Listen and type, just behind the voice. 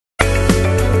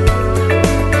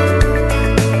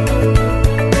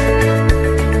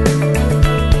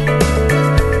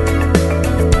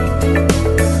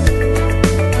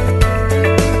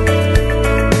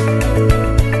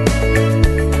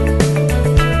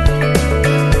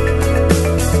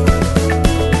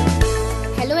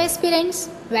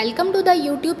Welcome to the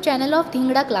YouTube channel of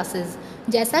Dhingra classes.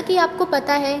 जैसा कि आपको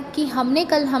पता है कि हमने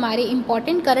कल हमारे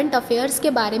इम्पॉर्टेंट करंट अफेयर्स के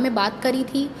बारे में बात करी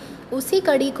थी, उसी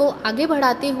कड़ी को आगे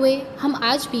बढ़ाते हुए हम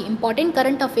आज भी इम्पॉर्टेंट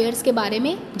करंट अफेयर्स के बारे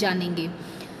में जानेंगे।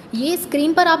 ये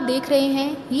स्क्रीन पर आप देख रहे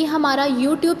हैं, ये हमारा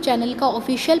यूट्यूब चैनल का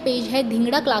ऑफिशियल पेज है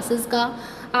धिंगड़ा क्लासेस का।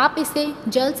 आप इसे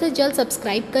जल्द से जल्द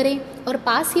सब्सक्राइब करें और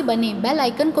पास ही बने बेल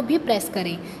आइकन को भी प्रेस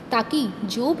करें ताकि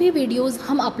जो भी वीडियोस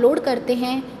हम अपलोड करते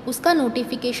हैं उसका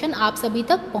नोटिफिकेशन आप सभी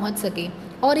तक पहुंच सके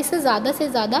और इसे ज़्यादा से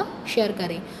ज़्यादा शेयर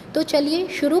करें। तो चलिए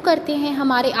शुरू करते हैं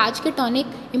हमारे आज के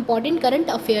टॉनिक इम्पॉर्टेंट करंट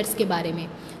अफेयर्स के बारे में।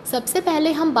 सबसे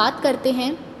पहले हम बात करते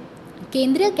हैं,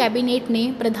 केंद्रीय कैबिनेट ने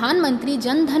प्रधानमंत्री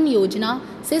जन धन योजना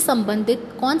से संबंधित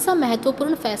कौन सा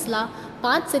महत्वपूर्ण फैसला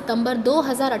 5 सितंबर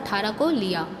 2018 को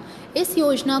लिया। इस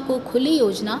योजना को खुली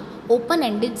योजना ओपन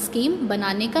एंडेड स्कीम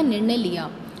बनाने का निर्णय लिया।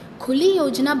 खुली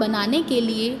योजना बनाने के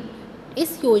लिए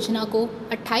इस योजना को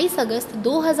 28 अगस्त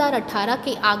 2018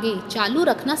 के आगे चालू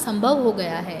रखना संभव हो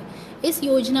गया है। इस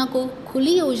योजना को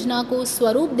खुली योजना को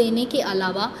स्वरूप देने के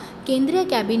अलावा केंद्रीय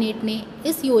कैबिनेट ने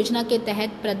इस योजना के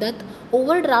तहत प्रदत्त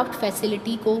ओवरड्राफ्ट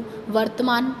फैसिलिटी को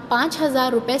वर्तमान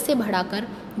 5,000 रुपये से बढ़ाकर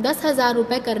 10,000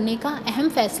 रुपये करने का अहम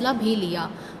फैसला भी लिया।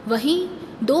 वहीं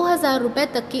 2,000 रुपये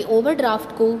तक के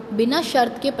ओवरड्राफ्ट को बिना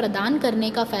शर्त के प्रदान करने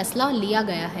का फैसला लिया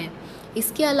गया है।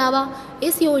 इसके अलावा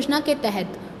इस योजना के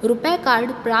तहत रुपए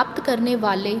कार्ड प्राप्त करने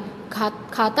वाले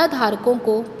खाता धारकों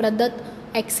को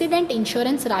प्रदत्त एक्सीडेंट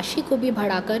इंश्योरेंस राशि को भी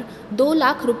बढ़ाकर 2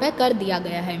 लाख रुपए कर दिया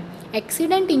गया है।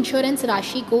 एक्सीडेंट इंश्योरेंस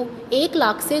राशि को 1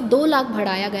 लाख से 2 लाख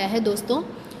बढ़ाया गया है। दोस्तों,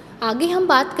 आगे हम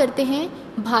बात करते हैं,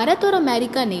 भारत और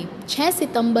अमेरिका ने 6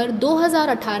 सितंबर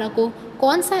 2018 को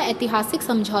कौन सा ऐतिहासिक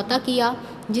समझौता किया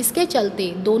जिसके चलते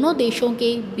दोनों देशों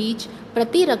के बीच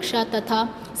प्रतिरक्षा तथा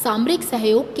सामरिक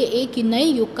सहयोग के एक नए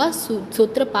युग का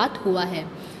सूत्रपात हुआ है।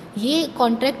 ये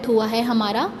कॉन्ट्रैक्ट हुआ है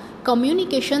हमारा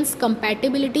communications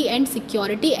compatibility and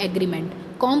security agreement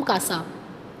COMCASA.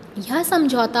 यह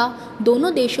समझौता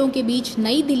दोनों देशों के बीच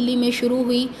नई दिल्ली में शुरू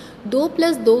हुई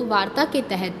 2+2 वार्ता के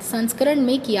तहत संस्करण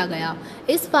में किया गया।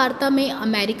 इस वार्ता में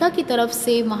अमेरिका की तरफ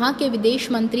से वहां के विदेश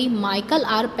मंत्री माइकल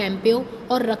आर पोम्पियो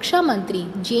और रक्षा मंत्री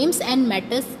जेम्स एन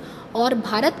मैटिस और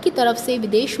भारत की तरफ से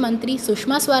विदेश मंत्री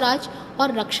सुषमा स्वराज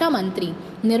और रक्षा मंत्री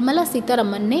निर्मला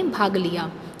सीतारमण ने भाग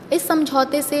लिया। इस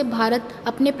समझौते से भारत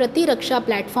अपने प्रतिरक्षा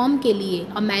प्लेटफॉर्म के लिए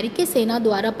अमेरिकी सेना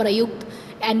द्वारा प्रयुक्त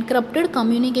एनक्रिप्टेड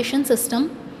कम्युनिकेशन सिस्टम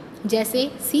जैसे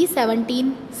C-17,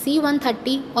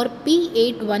 C-130 और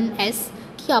P-81S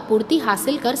की आपूर्ति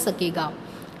हासिल कर सकेगा।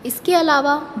 इसके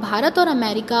अलावा भारत और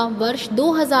अमेरिका वर्ष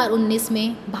 2019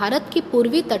 में भारत के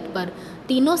पूर्वी तट पर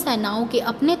तीनों सेनाओं के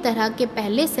अपने तरह के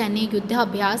पहले सैन्य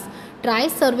युद्धाभ्यास ट्राई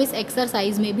सर्विस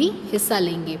एक्सरसाइज में भी हिस्सा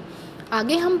लेंगे।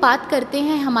 आगे हम बात करते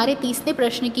हैं हमारे तीसरे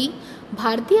प्रश्न की।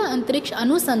 भारतीय अंतरिक्ष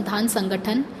अनुसंधान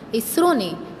संगठन इसरो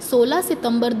ने 16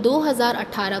 सितंबर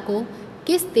 2018 को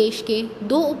किस देश के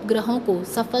 2 उपग्रहों को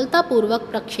सफलतापूर्वक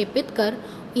प्रक्षेपित कर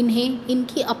इन्हें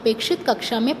इनकी अपेक्षित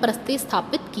कक्षा में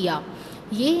प्रतिस्थापित किया।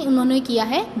 ये उन्होंने किया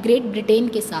है ग्रेट ब्रिटेन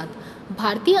के साथ।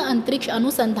 भारतीय अंतरिक्ष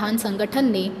अनुसंधान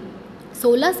संगठन ने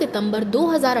 16 सितंबर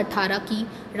 2018 की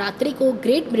रात्रि को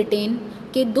ग्रेट ब्रिटेन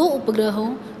के 2 उपग्रहों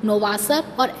नोवासर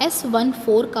और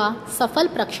S-14 का सफल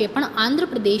प्रक्षेपण आंध्र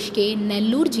प्रदेश के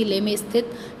नेल्लूर जिले में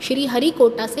स्थित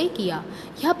श्रीहरिकोटा से किया।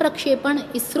 यह प्रक्षेपण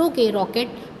इसरो के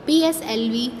रॉकेट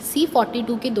PSLV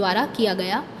C-42 के द्वारा किया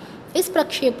गया। इस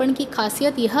प्रक्षेपण की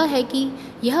खासियत यह है कि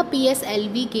यह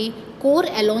PSLV के कोर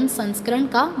एलोन संस्करण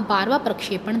का 12वां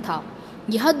प्रक्षेपण था।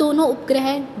 यह दोनों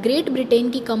उपग्रह ग्रेट ब्रिटेन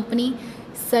की कंपनी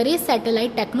सरे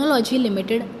सैटेलाइट टेक्नोलॉजी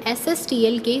लिमिटेड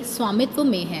SSTL के स्वामित्व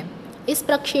में है। इस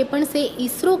प्रक्षेपण से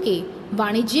इसरो के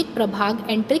वाणिज्यिक प्रभाग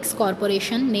एंट्रिक्स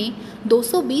कॉरपोरेशन ने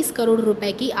 220 करोड़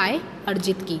रुपए की आय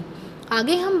अर्जित की।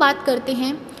 आगे हम बात करते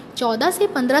हैं, 14 से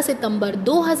 15 सितंबर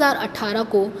 2018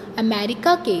 को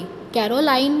अमेरिका के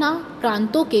कैरोलाइना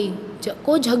प्रांतों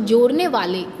को झकझोरने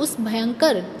वाले उस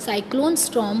भयंकर साइक्लोन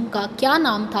स्टॉर्म का क्या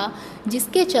नाम था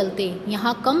जिसके चलते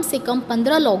यहाँ कम से कम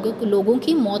 15 लोगों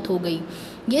की मौत हो गई।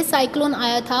 ये साइक्लोन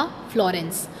आया था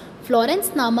फ्लोरेंस।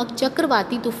 फ्लोरेंस नामक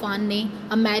चक्रवाती तूफान ने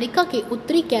अमेरिका के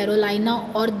उत्तरी कैरोलिना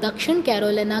और दक्षिण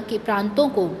कैरोलिना के प्रांतों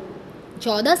को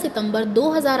 14 सितंबर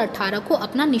 2018 को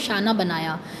अपना निशाना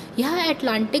बनाया। यह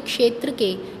अटलांटिक क्षेत्र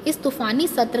के इस तूफानी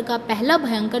सत्र का पहला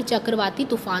भयंकर चक्रवाती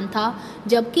तूफान था,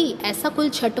 जबकि ऐसा कुल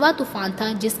 6वां तूफान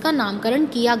था जिसका नामकरण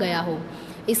किया गया हो।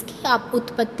 इसकी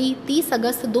उत्पत्ति 30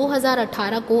 अगस्त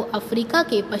 2018 को अफ्रीका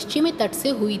के पश्चिमी तट से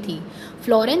हुई थी।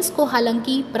 फ्लोरेंस को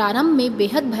हालांकि प्रारंभ में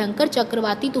बेहद भयंकर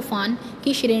चक्रवाती तूफान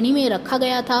की श्रेणी में रखा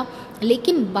गया था,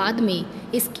 लेकिन बाद में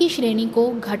इसकी श्रेणी को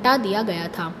घटा दिया गया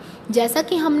था। जैसा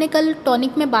कि हमने कल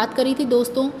टॉनिक में बात करी थी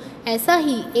दोस्तों, ऐसा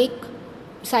ही एक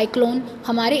साइक्लोन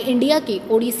हमारे इंडिया के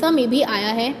उड़ीसा में भी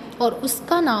आया है और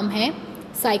उसका नाम है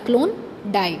साइक्लोन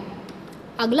डाई।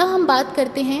 अगला हम बात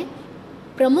करते हैं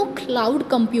प्रमुख क्लाउड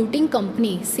कंप्यूटिंग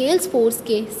कंपनी सेल्सफोर्स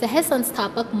के सह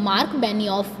संस्थापक मार्क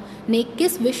बेनियोफ ने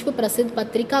किस विश्व प्रसिद्ध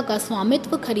पत्रिका का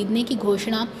स्वामित्व खरीदने की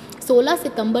घोषणा 16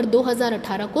 सितंबर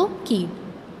 2018 को की।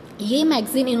 ये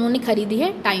मैगजीन इन्होंने खरीदी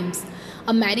है टाइम्स।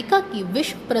 अमेरिका की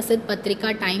विश्व प्रसिद्ध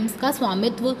पत्रिका टाइम्स का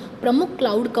स्वामित्व प्रमुख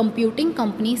क्लाउड कंप्यूटिंग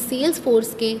कंपनी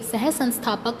सेल्सफोर्स के सह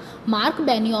संस्थापक मार्क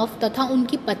बेनियोफ तथा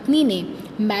उनकी पत्नी ने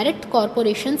मेरिट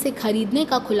कॉरपोरेशन से खरीदने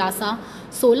का खुलासा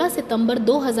 16 सितंबर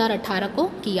 2018 को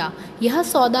किया। यह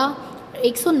सौदा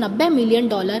 $190 मिलियन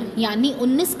यानी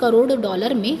 19 करोड़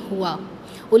डॉलर में हुआ।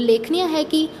 उल्लेखनीय है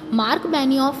कि मार्क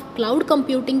बेनियोफ क्लाउड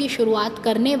कंप्यूटिंग की शुरुआत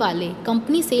करने वाले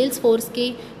कंपनी सेल्सफोर्स के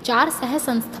 4 सह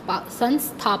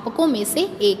संस्थापकों में से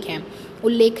एक हैं।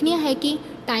 उल्लेखनीय है कि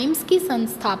टाइम्स की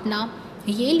संस्थापना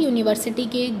येल यूनिवर्सिटी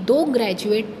के 2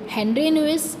 ग्रेजुएट हेनरी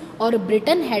न्यूइस और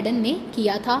ब्रिटन हेडन ने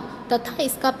किया था तथा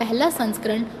इसका पहला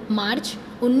संस्करण मार्च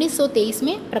 1923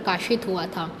 में प्रकाशित हुआ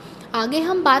था। आगे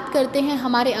हम बात करते हैं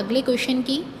हमारे अगले क्वेश्चन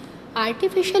की।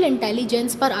 आर्टिफिशियल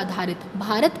इंटेलिजेंस पर आधारित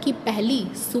भारत की पहली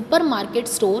supermarket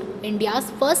store, India's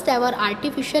first ever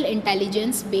artificial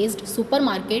intelligence based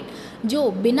supermarket, जो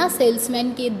बिना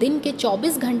सेल्समैन के दिन के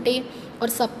 24 घंटे और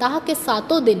सप्ताह के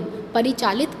 7 दिन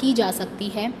परिचालित की जा सकती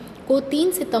है, को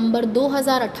 3 सितंबर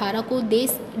 2018 को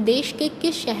देश के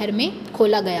किस शहर में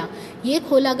खोला गया? ये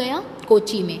खोला गया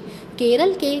कोची में।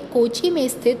 केरल के कोची में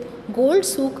स्थित गोल्ड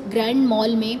सूक ग्रैंड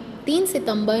मॉल में 3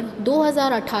 सितंबर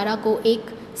 2018 को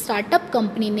एक स्टार्टअप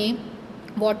कंपनी ने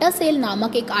वाटरसेल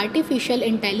नामक एक आर्टिफिशियल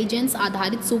इंटेलिजेंस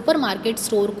आधारित सुपरमार्केट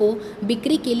स्टोर को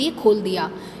बिक्री के लिए खोल दिया।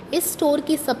 इस स्टोर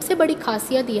की सबसे बड़ी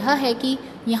खासियत यह है कि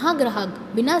यहाँ ग्राहक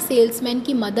बिना सेल्समैन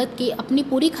की मदद के अपनी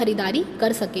पूरी खरीदारी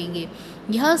कर सकेंगे।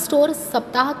 यह स्टोर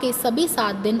सप्ताह के सभी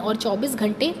 7 दिन और 24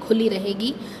 घंटे खुली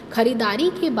रहेगी। खरीदारी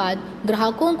के बाद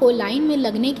ग्राहकों को लाइन में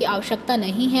लगने की आवश्यकता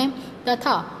नहीं है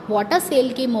तथा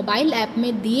वाटरसेल के मोबाइल ऐप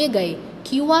में दिए गए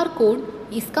QR कोड,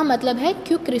 इसका मतलब है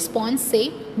क्विक रिस्पॉन्स,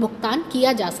 से भुगतान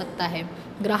किया जा सकता है।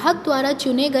 ग्राहक द्वारा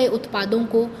चुने गए उत्पादों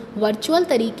को वर्चुअल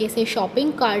तरीके से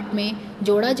शॉपिंग कार्ट में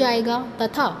जोड़ा जाएगा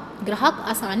तथा ग्राहक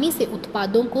आसानी से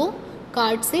उत्पादों को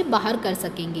कार्ट से बाहर कर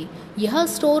सकेंगे। यह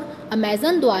स्टोर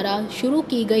अमेज़न द्वारा शुरू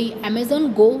की गई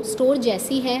अमेज़न गो स्टोर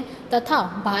जैसी है तथा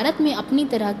भारत में अपनी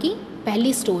तरह की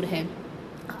पहली स्टोर है।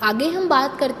 आगे हम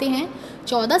बात करते हैं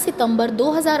 14 सितंबर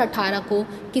 2018 को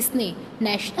किसने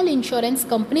नेशनल इंश्योरेंस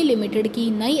कंपनी लिमिटेड की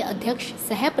नई अध्यक्ष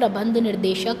सह प्रबंध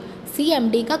निर्देशक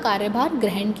CMD का कार्यभार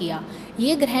ग्रहण किया?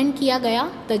 ये ग्रहण किया गया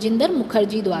तजिंदर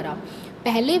मुखर्जी द्वारा।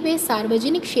 पहले वे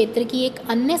सार्वजनिक क्षेत्र की एक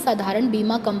अन्य साधारण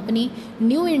बीमा कंपनी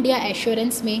न्यू इंडिया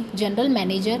एश्योरेंस में जनरल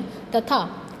मैनेजर तथा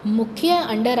मुख्य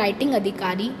अंडरराइटिंग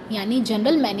अधिकारी यानी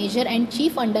general manager and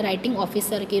chief underwriting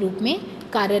officer के रूप में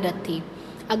कार्यरत थी।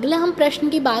 अगला हम प्रश्न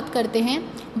की बात करते हैं।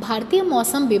 भारतीय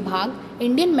मौसम विभाग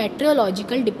इंडियन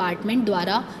मेट्रोलॉजिकल डिपार्टमेंट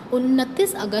द्वारा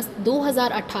 29 अगस्त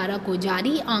 2018 को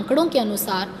जारी आंकड़ों के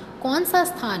अनुसार कौन सा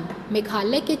स्थान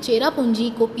मेघालय के चेरापूंजी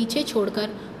को पीछे छोड़कर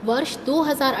वर्ष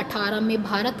 2018 में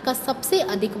भारत का सबसे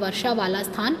अधिक वर्षा वाला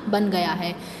स्थान बन गया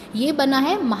है? ये बना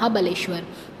है महाबलेश्वर।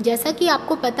 जैसा कि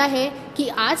आपको पता है कि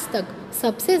आज तक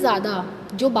सबसे ज़्यादा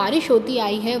जो बारिश होती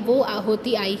आई है वो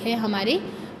होती आई है हमारे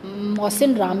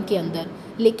मौसिन राम के अंदर,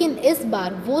 लेकिन इस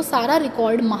बार वो सारा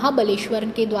रिकॉर्ड महाबलेश्वर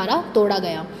के द्वारा तोड़ा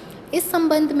गया। इस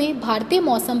संबंध में भारतीय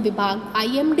मौसम विभाग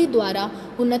IMD द्वारा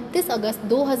 29 अगस्त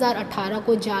 2018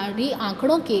 को जारी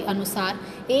आंकड़ों के अनुसार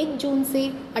 1 जून से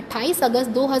 28 अगस्त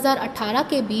 2018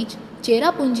 के बीच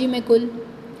चेरापूंजी में कुल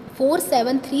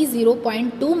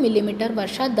 4730.2 मिलीमीटर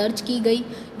वर्षा दर्ज की गई,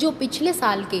 जो पिछले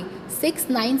साल के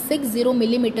 6960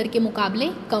 मिलीमीटर के मुकाबले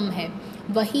कम है।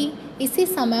 वहीं इसी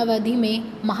समयावधि में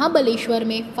महाबलेश्वर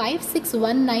में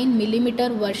 5619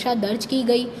 मिलीमीटर वर्षा दर्ज की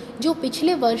गई, जो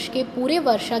पिछले वर्ष के पूरे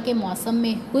वर्षा के मौसम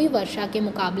में हुई वर्षा के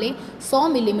मुकाबले 100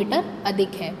 मिलीमीटर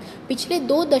अधिक है। पिछले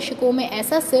 2 दशकों में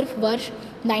ऐसा सिर्फ वर्ष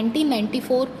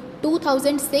 1994,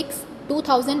 2006,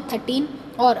 2013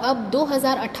 और अब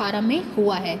 2018 में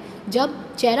हुआ है, जब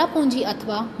चेरापूंजी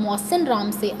अथवा मौसिन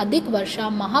राम से अधिक वर्षा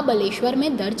महाबलेश्वर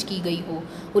में दर्ज की गई हो।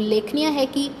 उल्लेखनीय है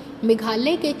कि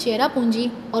मेघालय के चेरापूंजी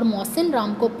और मौसिन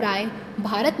राम को प्राय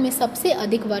भारत में सबसे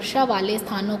अधिक वर्षा वाले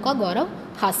स्थानों का गौरव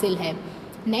हासिल है।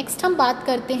 नेक्स्ट हम बात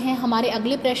करते हैं हमारे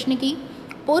अगले प्रश्न की।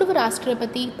 पूर्व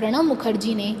राष्ट्रपति प्रणब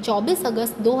मुखर्जी ने 24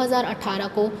 अगस्त 2018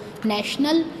 को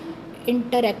नेशनल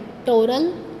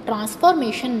इंटरेक्टोरल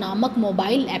ट्रांसफॉर्मेशन नामक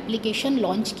मोबाइल एप्लीकेशन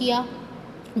लॉन्च किया।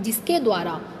 जिसके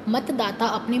द्वारा मतदाता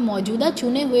अपने मौजूदा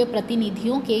चुने हुए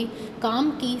प्रतिनिधियों के काम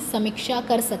की समीक्षा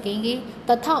कर सकेंगे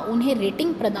तथा उन्हें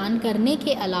रेटिंग प्रदान करने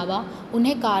के अलावा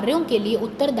उन्हें कार्यों के लिए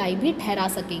उत्तरदायी भी ठहरा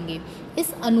सकेंगे।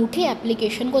 इस अनूठे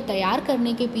एप्लीकेशन को तैयार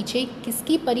करने के पीछे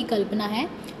किसकी परिकल्पना है?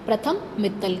 प्रथम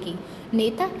मित्तल की।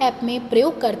 नेता ऐप में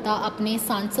प्रयोगकर्ता अपने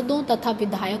सांसदों तथा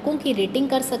विधायकों की रेटिंग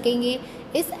कर सकेंगे।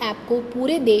 इस ऐप को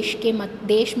पूरे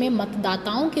देश में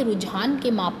मतदाताओं के रुझान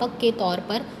के मापक के तौर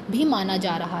पर भी माना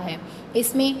जा रहा है।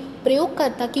 इसमें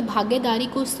प्रयोगकर्ता की भागीदारी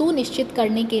को सुनिश्चित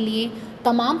करने के लिए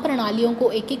तमाम प्रणालियों को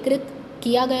एकीकृत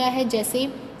किया गया है, जैसे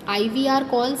IVR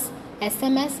कॉल्स,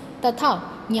 SMS तथा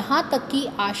यहाँ तक कि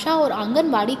आशा और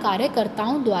आंगनवाड़ी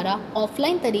कार्यकर्ताओं द्वारा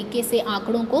ऑफलाइन तरीके से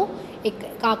आंकड़ों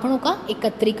का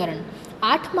एकत्रीकरण।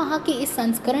 8 माह की इस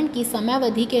संस्करण की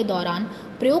समयावधि के दौरान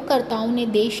प्रयोगकर्ताओं ने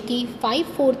देश की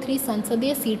 543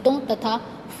 संसदीय सीटों तथा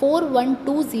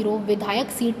 4120 विधायक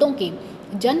सीटों के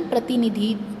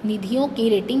जनप्रतिनिधियों की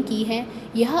रेटिंग की है।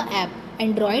 यह ऐप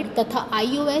एंड्रॉयड तथा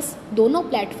iOS दोनों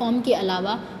प्लेटफॉर्म के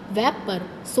अलावा वेब पर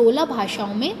 16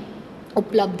 भाषाओं में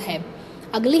उपलब्ध है।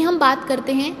 अगली हम बात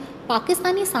करते हैं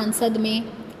पाकिस्तानी संसद में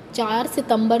 4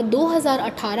 सितंबर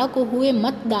 2018 को हुए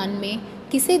मतदान में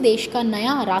किसे देश का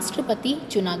नया राष्ट्रपति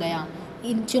चुना गया?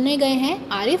 चुने गए हैं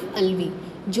आरिफ अलवी,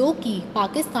 जो कि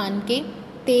पाकिस्तान के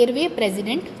 13वें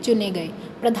प्रेसिडेंट चुने गए।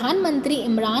 प्रधानमंत्री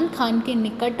इमरान खान के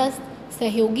निकटस्थ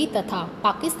सहयोगी तथा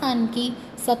पाकिस्तान की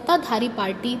सत्ताधारी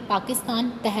पार्टी पाकिस्तान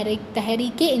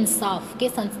तहरीक इंसाफ के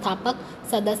संस्थापक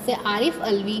सदस्य आरिफ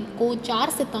अलवी को 4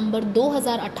 सितंबर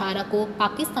 2018 को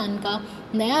पाकिस्तान का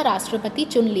नया राष्ट्रपति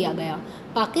चुन लिया गया।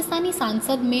 पाकिस्तानी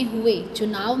संसद में हुए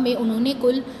चुनाव में उन्होंने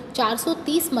कुल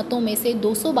 430 मतों में से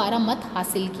 212 मत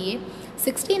हासिल किए।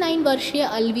 69 वर्षीय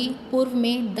अलवी पूर्व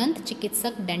में दंत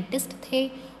चिकित्सक डेंटिस्ट थे।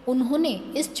 उन्होंने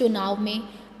इस चुनाव में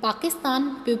पाकिस्तान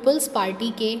पीपल्स पार्टी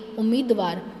के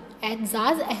उम्मीदवार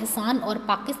एजाज एहसान और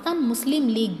पाकिस्तान मुस्लिम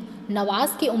लीग नवाज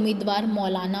के उम्मीदवार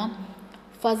मौलाना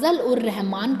फजल उर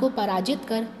रहमान को पराजित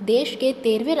कर देश के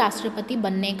 13वें राष्ट्रपति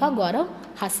बनने का गौरव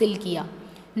हासिल किया।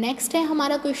 नेक्स्ट है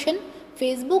हमारा क्वेश्चन,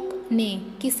 फेसबुक ने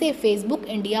किसे फेसबुक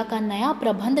इंडिया का नया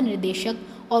प्रबंध निदेशक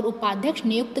और उपाध्यक्ष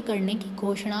नियुक्त करने की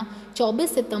घोषणा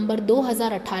 24 सितंबर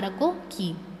 2018 को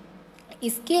की?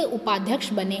 इसके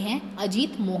उपाध्यक्ष बने हैं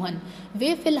अजीत मोहन।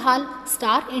 वे फिलहाल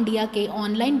स्टार इंडिया के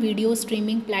online video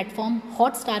streaming platform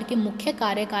Hotstar के मुख्य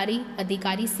कार्यकारी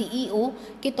अधिकारी CEO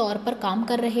के तौर पर काम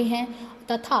कर रहे हैं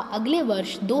तथा अगले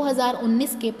वर्ष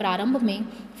 2019 के प्रारंभ में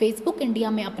फेसबुक इंडिया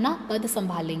में अपना पद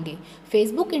संभालेंगे।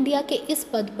 फेसबुक इंडिया के इस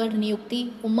पद पर नियुक्ति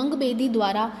उमंग बेदी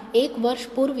द्वारा 1 वर्ष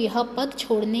पूर्व यह पद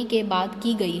छोड़ने के बाद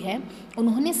की गई है।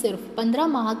 उन्होंने सिर्फ 15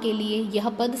 माह के लिए यह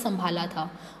पद संभाला था।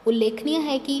 उल्लेखनीय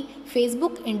है कि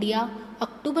फेसबुक इंडिया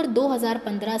अक्टूबर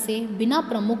 2015 से बिना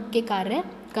प्रमुख के कार्य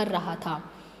कर रहा था।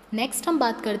 नेक्स्ट हम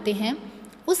बात करते हैं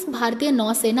उस भारतीय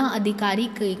नौसेना अधिकारी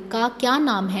का क्या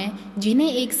नाम है जिन्हें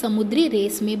एक समुद्री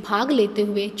रेस में भाग लेते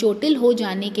हुए चोटिल हो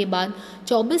जाने के बाद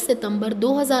 24 सितंबर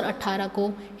 2018 को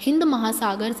हिंद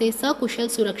महासागर से सकुशल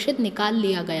सुरक्षित निकाल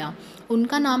लिया गया।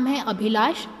 उनका नाम है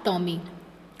अभिलाष टॉमी।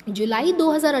 जुलाई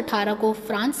 2018 को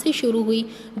फ्रांस से शुरू हुई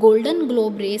गोल्डन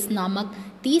ग्लोब रेस नामक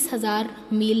 30,000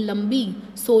 मील लंबी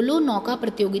सोलो नौका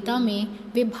प्रतियोगिता में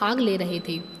वे भाग ले रहे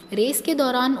थे। रेस के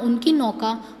दौरान उनकी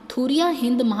नौका थूरिया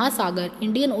हिंद महासागर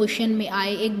इंडियन ओशन में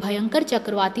आए एक भयंकर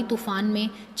चक्रवाती तूफान में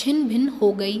छिन्न भिन्न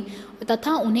हो गई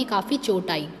तथा उन्हें काफ़ी चोट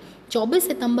आई। 24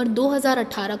 सितंबर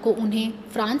 2018 को उन्हें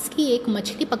फ्रांस की एक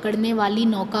मछली पकड़ने वाली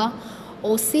नौका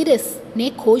ओसिरिस ने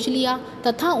खोज लिया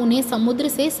तथा उन्हें समुद्र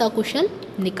से सकुशल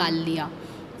निकाल लिया।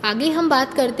 आगे हम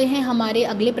बात करते हैं हमारे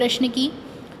अगले प्रश्न की।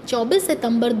 24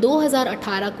 सितंबर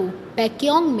 2018 को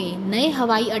पैक्योंग में नए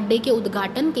हवाई अड्डे के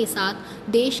उद्घाटन के साथ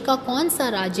देश का कौन सा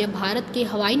राज्य भारत के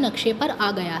हवाई नक्शे पर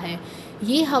आ गया है?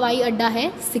 ये हवाई अड्डा है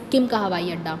सिक्किम का हवाई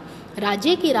अड्डा।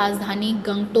 राज्य की राजधानी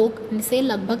गंगटोक से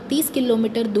लगभग 30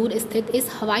 किलोमीटर दूर स्थित इस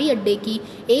हवाई अड्डे की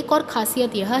एक और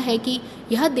खासियत यह है कि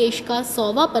यह देश का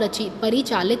 100वां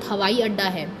परिचालित हवाई अड्डा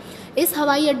है। इस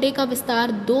हवाई अड्डे का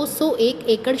विस्तार 201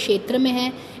 एकड़ क्षेत्र में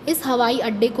है। इस हवाई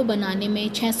अड्डे को बनाने में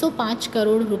 605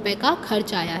 करोड़ रुपए का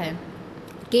खर्च आया है।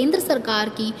 केंद्र सरकार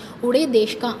की उड़े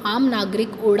देश का आम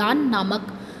नागरिक उड़ान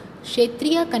नामक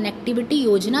क्षेत्रीय कनेक्टिविटी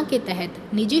योजना के तहत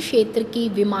निजी क्षेत्र की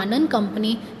विमानन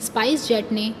कंपनी स्पाइस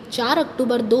जेट ने 4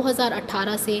 अक्टूबर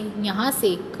 2018 से यहां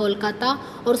से कोलकाता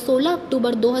और 16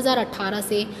 अक्टूबर 2018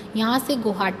 से यहां से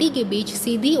गुवाहाटी के बीच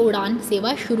सीधी उड़ान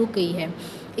सेवा शुरू की है।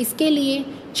 इसके लिए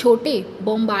छोटे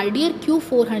बॉम्बार्डियर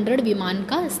Q400 विमान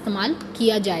का इस्तेमाल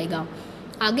किया जाएगा।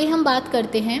 आगे हम बात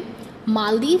करते हैं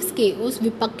मालदीव्स के उस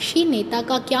विपक्षी नेता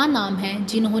का क्या नाम है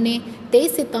जिन्होंने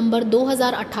 23 सितंबर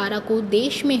 2018 को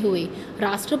देश में हुए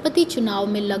राष्ट्रपति चुनाव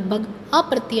में लगभग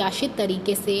अप्रत्याशित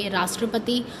तरीके से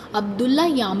राष्ट्रपति अब्दुल्ला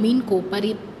यामीन को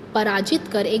पराजित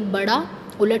कर एक बड़ा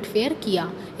उलटफेर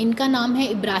किया। इनका नाम है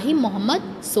इब्राहिम मोहम्मद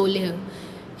सोलिह।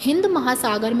 हिंद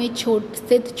महासागर में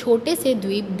स्थित छोटे से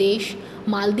द्वीप देश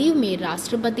मालदीव में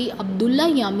राष्ट्रपति अब्दुल्ला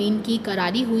यामीन की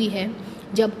करारी हुई है,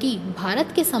 जबकि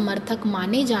भारत के समर्थक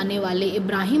माने जाने वाले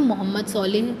इब्राहिम मोहम्मद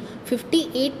सोलिह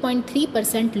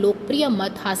 58.3% लोकप्रिय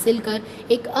मत हासिल कर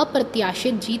एक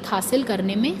अप्रत्याशित जीत हासिल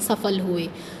करने में सफल हुए।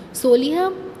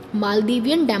 Solih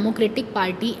Maldivian democratic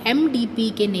party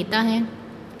MDP के नेता हैं।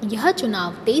 यह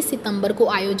चुनाव 23 सितंबर को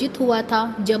आयोजित हुआ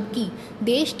था, जबकि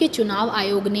देश के चुनाव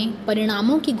आयोग ने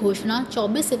परिणामों की घोषणा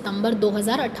 24 सितंबर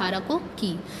 2018 को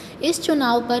की। इस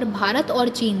चुनाव पर भारत और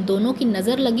चीन दोनों की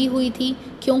नज़र लगी हुई थी,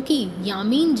 क्योंकि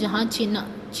यामीन जहां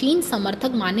चीन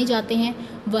समर्थक माने जाते हैं,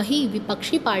 वहीं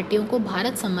विपक्षी पार्टियों को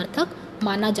भारत समर्थक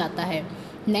माना जाता है।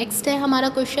 नेक्स्ट है हमारा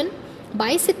क्वेश्चन,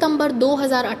 22 सितंबर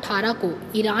 2018 को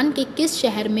ईरान के किस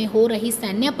शहर में हो रही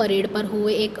सैन्य परेड पर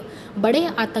हुए एक बड़े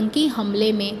आतंकी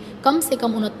हमले में कम से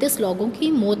कम 29 लोगों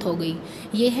की मौत हो गई?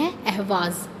 ये है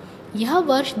अहवाज़। यह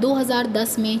वर्ष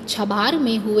 2010 में छबार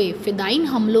में हुए फिदाइन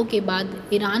हमलों के बाद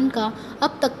ईरान का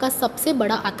अब तक का सबसे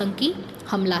बड़ा आतंकी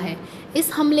हमला है।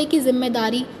 इस हमले की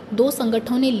जिम्मेदारी 2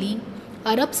 संगठनों ने ली,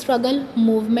 अरब struggle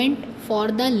movement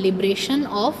for the liberation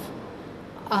of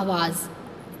Ahwaz,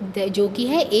 जो कि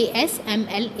है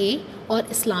ASMLA, और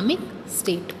इस्लामिक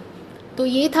स्टेट। तो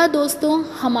ये था दोस्तों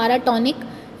हमारा टॉनिक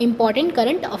इम्पॉर्टेंट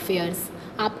करंट अफेयर्स।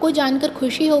 आपको जानकर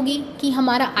खुशी होगी कि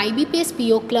हमारा IBPS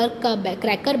PO क्लर्क का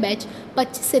क्रैकर बैच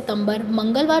 25 सितंबर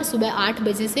मंगलवार सुबह 8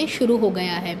 बजे से शुरू हो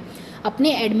गया है।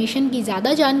 अपने एडमिशन की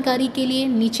ज़्यादा जानकारी के लिए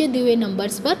नीचे दिए हुए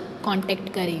नंबर्स पर कांटेक्ट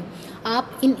करें।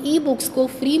 आप इन ई-बुक्स को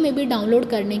फ्री में भी डाउनलोड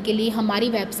करने के लिए हमारी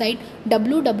वेबसाइट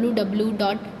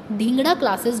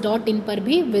www.dhingraclasses.in पर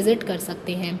भी विज़िट कर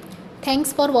सकते हैं।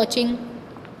 Thanks for watching.